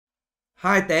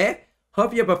Hi there,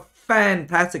 hope you have a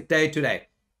fantastic day today.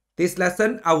 This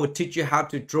lesson, I will teach you how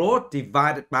to draw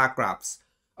divided bar graphs.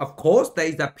 Of course, there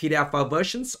is a PDF file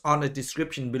versions on the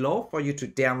description below for you to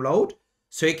download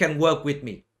so you can work with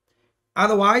me.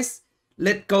 Otherwise,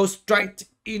 let's go straight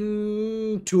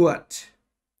into it.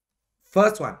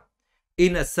 First one,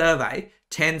 in a survey,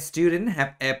 10 students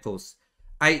have apples,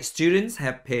 8 students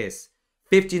have pears,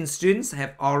 15 students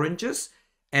have oranges,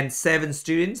 and 7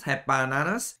 students have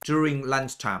bananas during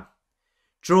lunchtime.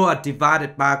 Draw a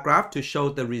divided bar graph to show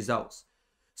the results.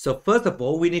 So first of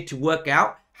all, we need to work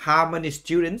out how many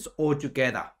students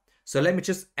altogether. So let me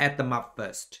just add them up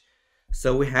first.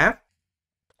 So we have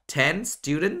 10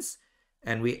 students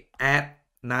and we add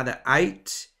another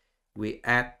 8, we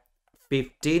add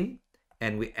 15,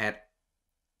 and we add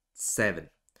 7.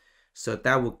 So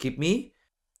that will give me,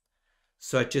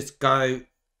 so I just go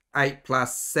 8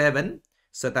 plus 7,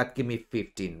 so that give me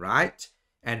 15, right?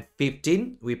 And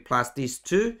 15, we plus these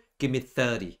two, give me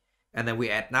 30. And then we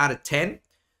add another 10,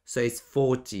 so it's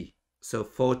 40. So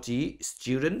 40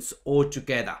 students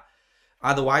altogether.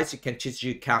 Otherwise, you can just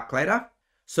use calculator.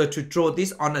 So to draw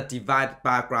this on a divided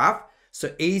bar graph,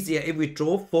 so easier if we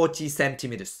draw 40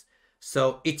 centimeters.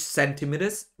 So each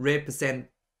centimeters represent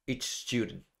each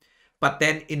student. But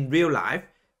then in real life,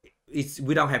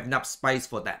 we don't have enough space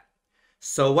for that.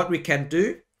 So what we can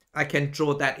do, I can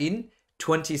draw that in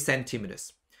 20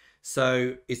 centimeters.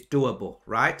 So it's doable,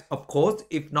 right? Of course,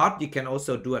 if not, you can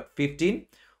also do it 15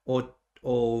 or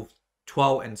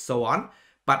 12 and so on.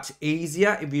 But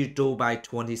easier if you do by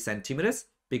 20 centimeters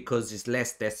because it's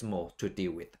less decimal to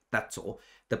deal with. That's all.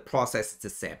 The process is the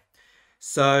same.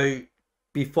 So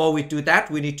before we do that,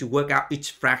 we need to work out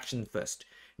each fraction first.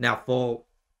 Now for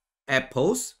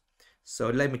apples, so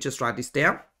let me just write this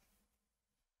down.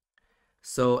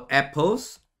 So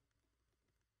apples,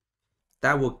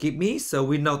 that will give me, so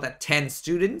we know that 10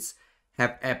 students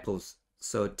have apples.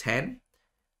 So 10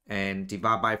 and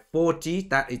divide by 40,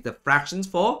 that is the fractions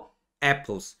for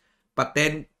apples. But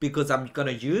then because I'm going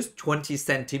to use 20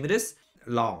 centimeters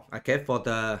long, okay, for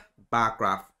the bar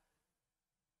graph.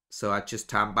 So I just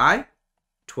times by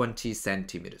 20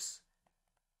 centimeters.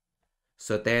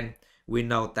 So then we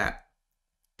know that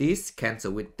this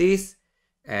cancel with this,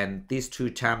 and these two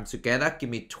times together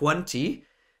give me 20.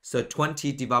 So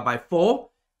 20 divided by 4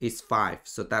 is 5.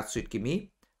 So that should give me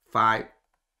 5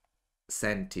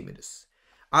 centimeters.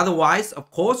 Otherwise, of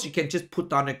course, you can just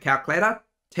put on a calculator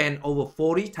 10 over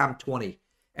 40 times 20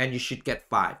 and you should get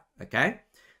 5. Okay,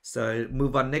 so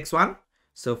move on next one.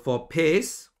 So for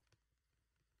pears,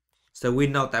 so we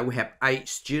know that we have 8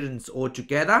 students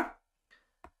altogether.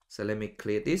 So let me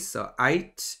clear this. So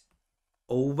 8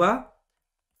 over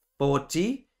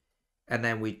 40, and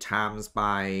then we times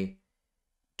by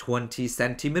 20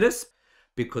 centimeters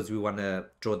because we want to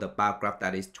draw the bar graph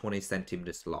that is 20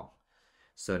 centimeters long.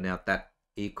 So now that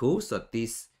equals, so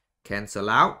this cancel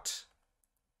out,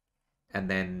 and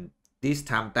then this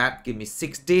time that give me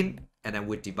 16, and then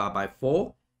we divide by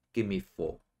 4, give me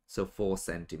 4. So 4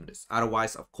 centimeters.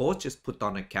 Otherwise, of course, just put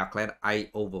on a calculator 8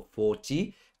 over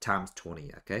 40 times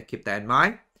 20. Okay, keep that in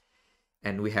mind.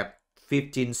 And we have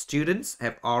 15 students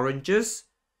have oranges.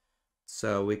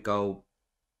 So we go,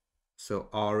 so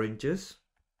oranges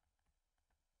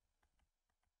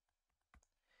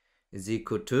is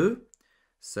equal to,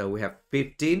 so we have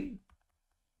 15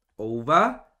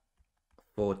 over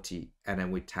 40, and then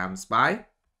we times by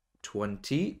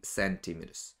 20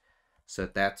 centimeters. So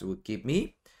that will give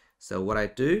me, so what I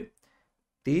do,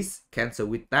 this cancel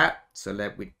with that, so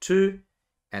left with 2,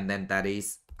 and then that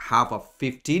is half of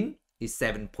 15 is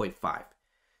 7.5.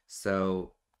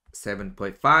 So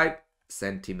 7.5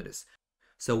 centimeters.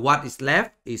 So what is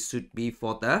left, it should be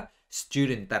for the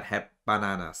student that have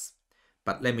bananas.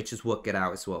 But let me just work it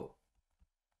out as well.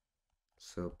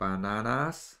 So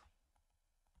bananas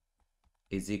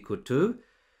is equal to,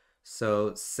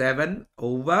 so 7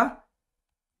 over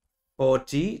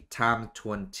 40 times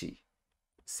 20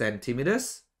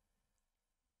 centimeters.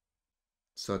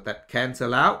 So that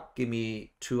cancel out, give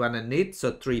me 2 underneath,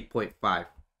 so 3.5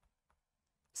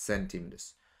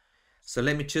 centimeters. So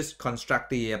let me just construct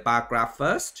the bar graph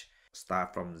first.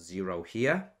 Start from 0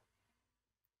 here.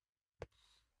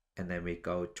 And then we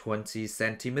go 20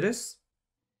 centimeters.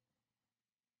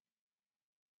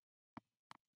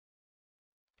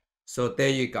 So there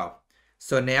you go.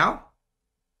 So now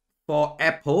for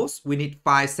apples, we need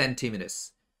 5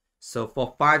 centimeters. So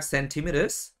for 5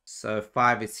 centimeters, so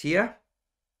 5 is here,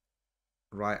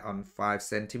 right on 5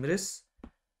 centimeters.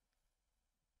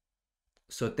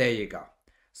 So there you go.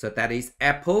 So that is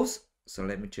apples. So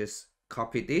let me just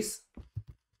copy this.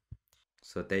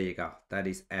 So there you go. That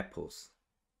is apples.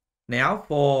 Now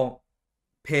for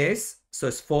pairs, so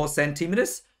it's 4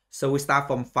 centimeters. So we start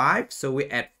from 5, so we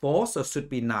add 4, so it should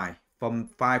be 9. From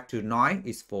 5 to 9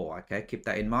 is 4, okay? Keep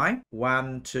that in mind.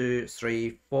 1, 2,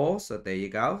 3, 4, so there you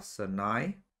go. So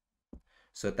 9.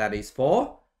 So that is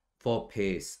 4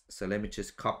 pairs. So let me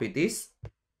just copy this.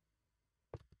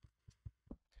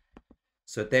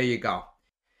 So there you go.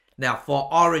 Now for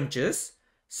oranges,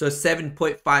 so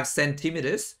 7.5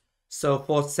 centimeters. So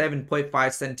for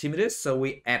 7.5 centimeters, so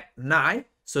we add 9,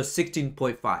 so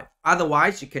 16.5.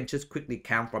 Otherwise, you can just quickly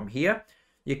count from here.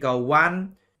 You go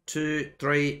 1, 2,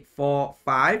 3, 4,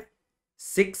 5,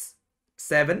 6,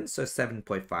 7, so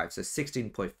 7.5, so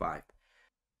 16.5.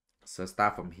 So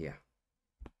start from here.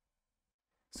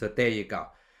 So there you go.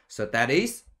 So that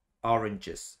is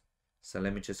oranges. So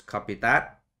let me just copy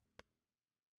that.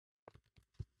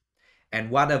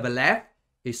 And whatever left,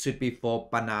 it should be for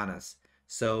bananas.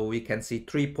 So we can see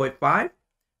 3.5.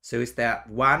 So is that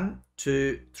 1,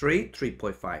 2, 3,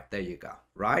 3.5. There you go,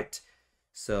 right?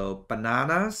 So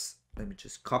bananas, let me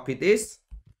just copy this.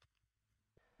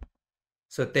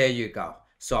 So there you go.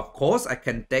 So of course I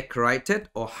can decorate it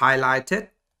or highlight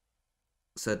it.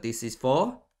 So this is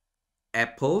for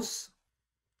apples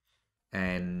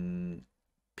and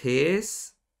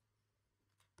pears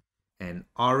and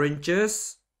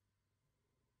oranges.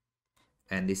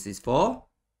 And this is for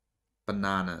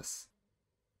bananas.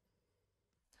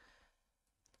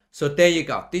 So there you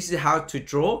go. This is how to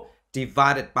draw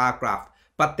divided bar graph.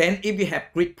 But then if you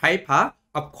have grid paper,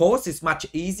 of course, it's much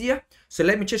easier. So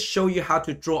let me just show you how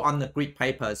to draw on the grid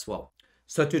paper as well.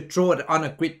 So to draw it on a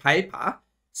grid paper,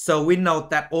 so we know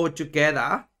that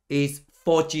altogether is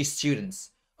 4G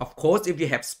students. Of course, if you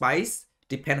have space,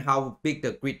 depend how big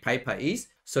the grid paper is.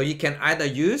 So you can either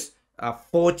use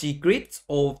 4G grids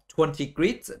or 20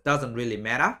 grids, doesn't really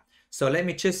matter. So let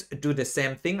me just do the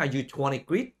same thing. I use 20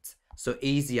 grids, so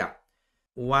easier.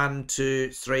 1,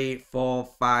 2, 3, 4,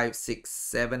 5, 6,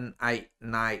 7, 8,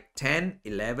 9, 10,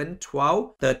 11,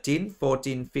 12, 13,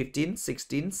 14, 15,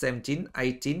 16, 17,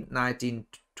 18, 19,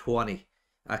 20.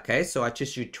 Okay, so I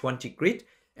just use 20 grid.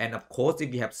 And of course,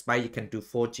 if you have space, you can do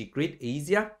 4G grid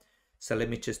easier. So let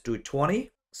me just do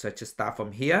 20. So I just start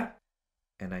from here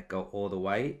and I go all the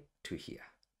way to here.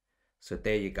 So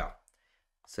there you go.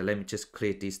 So let me just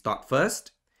clear this dot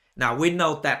first. Now we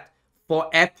know that for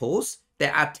apples,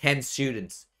 there are 10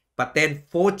 students, but then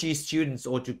 4G students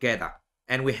altogether.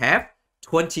 And we have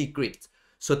 20 grids.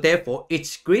 So therefore,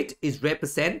 each grid is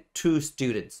represent 2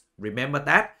 students. Remember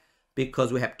that?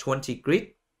 Because we have 20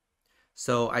 grid.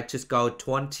 So I just go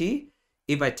 20.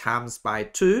 If I times by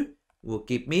 2, will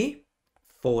give me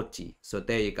 40. So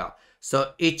there you go.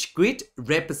 So each grid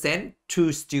represent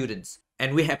 2 students.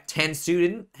 And we have 10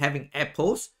 students having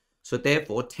apples. So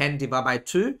therefore, 10 divided by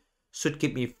 2 should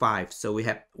give me 5. So we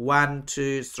have 1,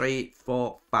 2, 3,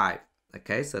 4, 5.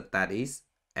 Okay, so that is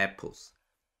apples.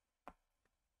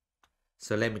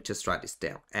 So let me just write this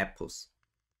down, apples.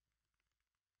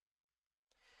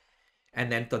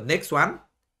 And then the next one,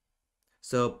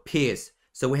 so pears.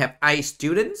 So we have 8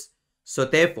 students. So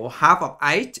therefore, half of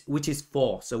 8, which is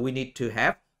 4. So we need to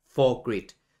have 4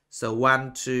 grid. So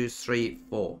 1, 2, 3,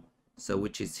 4. So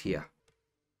which is here.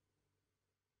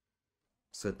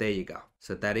 So there you go.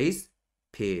 So that is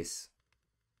pears.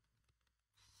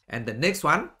 And the next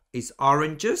one is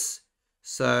oranges.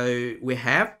 So we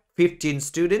have 15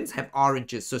 students have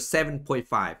oranges. So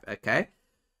 7.5, okay?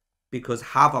 Because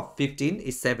half of 15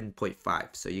 is 7.5.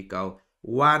 So you go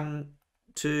 1,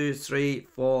 2, 3,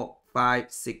 4,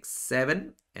 5, 6,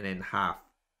 7, and then half.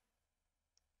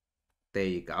 There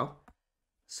you go.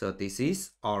 So this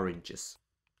is oranges.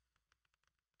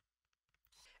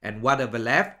 And whatever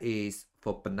left is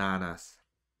for bananas.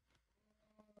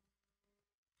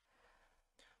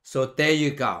 So there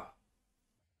you go.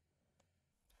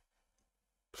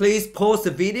 Please pause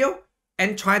the video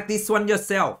and try this one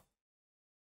yourself.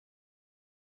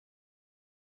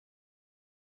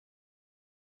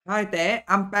 Hi there,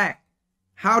 I'm back.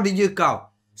 How did you go?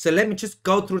 So let me just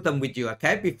go through them with you,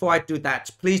 okay? Before I do that,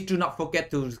 please do not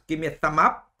forget to give me a thumb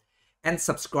up and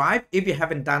subscribe if you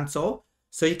haven't done so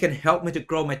you can help me to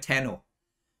grow my channel.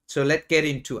 So let's get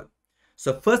into it.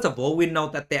 So first of all, we know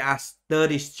that there are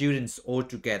 30 students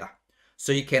altogether.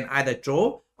 So you can either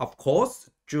draw, of course,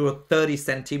 draw 30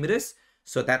 centimeters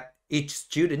so that each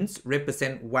student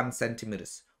represent 1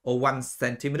 centimeters or 1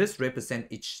 centimeters represent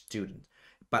each student.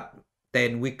 But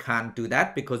then we can't do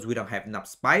that because we don't have enough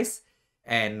space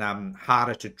and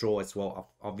harder to draw as well.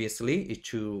 Obviously, it's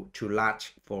too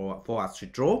large for us to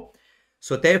draw.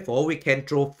 So therefore, we can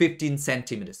draw 15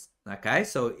 centimeters. Okay,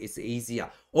 so it's easier.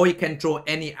 Or you can draw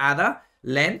any other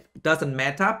length doesn't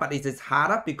matter, but it is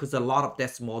harder because a lot of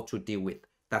decimal to deal with.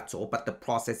 That's all, but the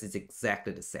process is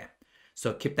exactly the same.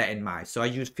 So keep that in mind. So I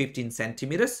use 15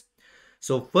 centimeters.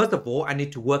 So first of all, I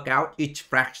need to work out each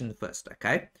fraction first,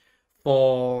 okay?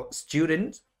 For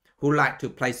students who like to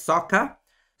play soccer,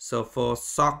 so for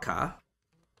soccer,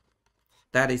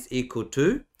 that is equal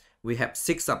to, we have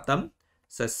 6 of them,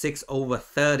 so 6 over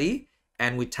 30,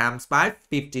 and we times by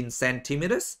 15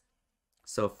 centimeters,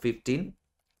 so 15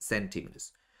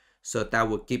 centimeters. So that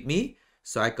will give me,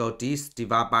 so I go this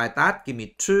divide by that, give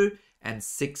me 2, and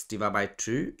 6 divided by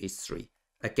 2 is 3.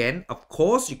 Again, of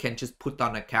course, you can just put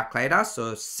on a calculator.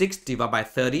 So 6 divided by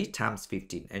 30 times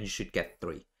 15, and you should get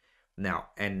 3. Now,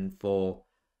 and for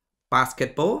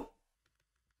basketball,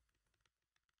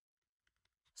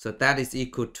 so that is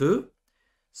equal to,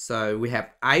 so we have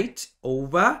 8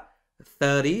 over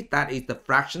 30. That is the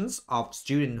fractions of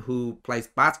student who plays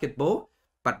basketball,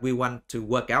 but we want to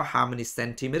work out how many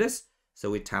centimeters.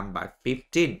 So we times by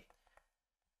 15,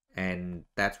 and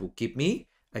that will give me,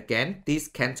 again, this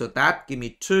cancel that, give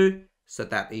me 2. So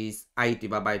that is 8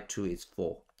 divided by 2 is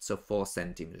 4. So 4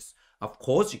 centimeters. Of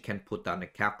course, you can put on a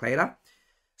calculator.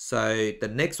 So the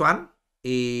next one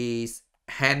is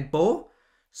handball.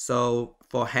 So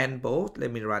for handball,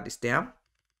 let me write this down.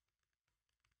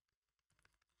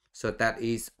 So that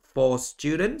is 4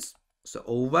 students. So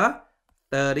over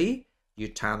 30, you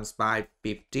times by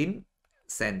 15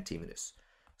 centimeters.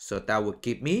 So that will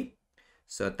give me,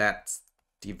 so that's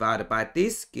divided by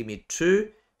this, give me 2.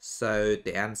 So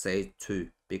the answer is 2,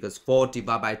 because 4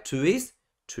 divided by 2 is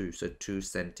 2, so 2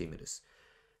 centimeters.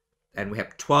 And we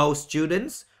have 12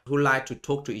 students who like to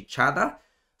talk to each other.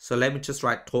 So let me just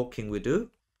write talking we do.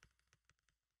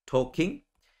 Talking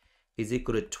is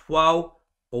equal to 12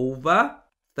 over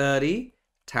 30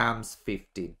 times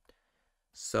 15.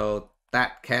 So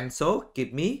that cancel,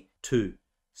 give me 2.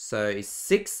 So it's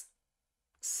 6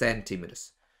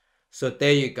 centimeters. So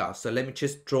there you go. So let me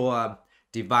just draw a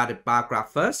divided bar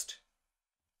graph first.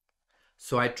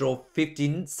 So I draw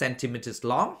 15 centimeters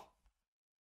long.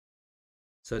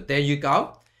 So there you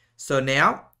go. So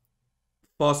now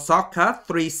for soccer,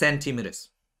 3 centimeters.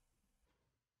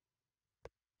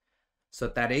 So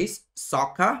that is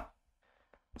soccer.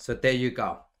 So there you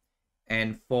go.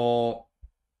 And for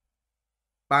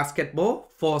basketball,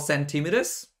 4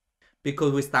 centimeters.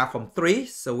 Because we start from 3,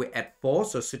 so we add 4,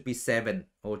 so it should be 7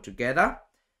 altogether.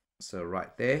 So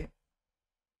right there.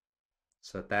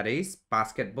 So that is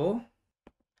basketball.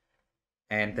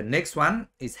 And the next one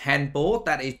is handball.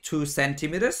 That is 2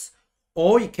 centimeters.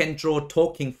 Or you can draw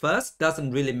talking first.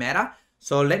 Doesn't really matter.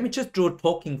 So let me just draw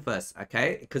talking first,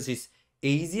 okay? Because it's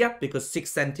easier, because 6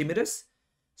 centimeters.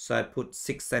 So I put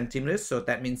 6 centimeters. So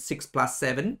that means 6 plus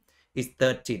 7 is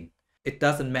 13. It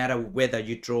doesn't matter whether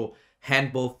you draw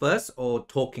handball first or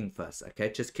talking first,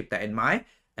 okay? Just keep that in mind,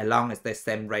 as long as they're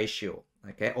same ratio,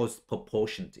 okay? Or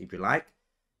proportions, if you like.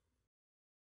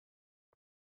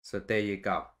 So there you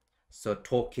go. So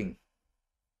talking.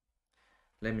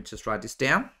 Let me just write this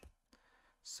down.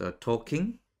 So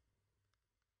talking.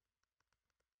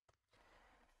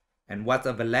 And what's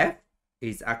on the left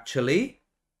is actually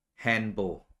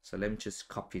handball. So let me just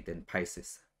copy and paste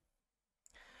this.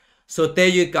 So there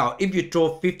you go. If you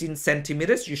draw 15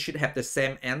 centimeters, you should have the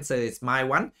same answer as my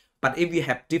one. But if you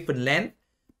have different length,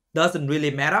 doesn't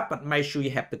really matter, but make sure you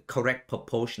have the correct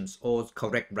proportions or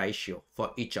correct ratio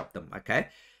for each of them, okay?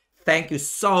 Thank you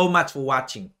so much for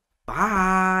watching.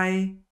 Bye.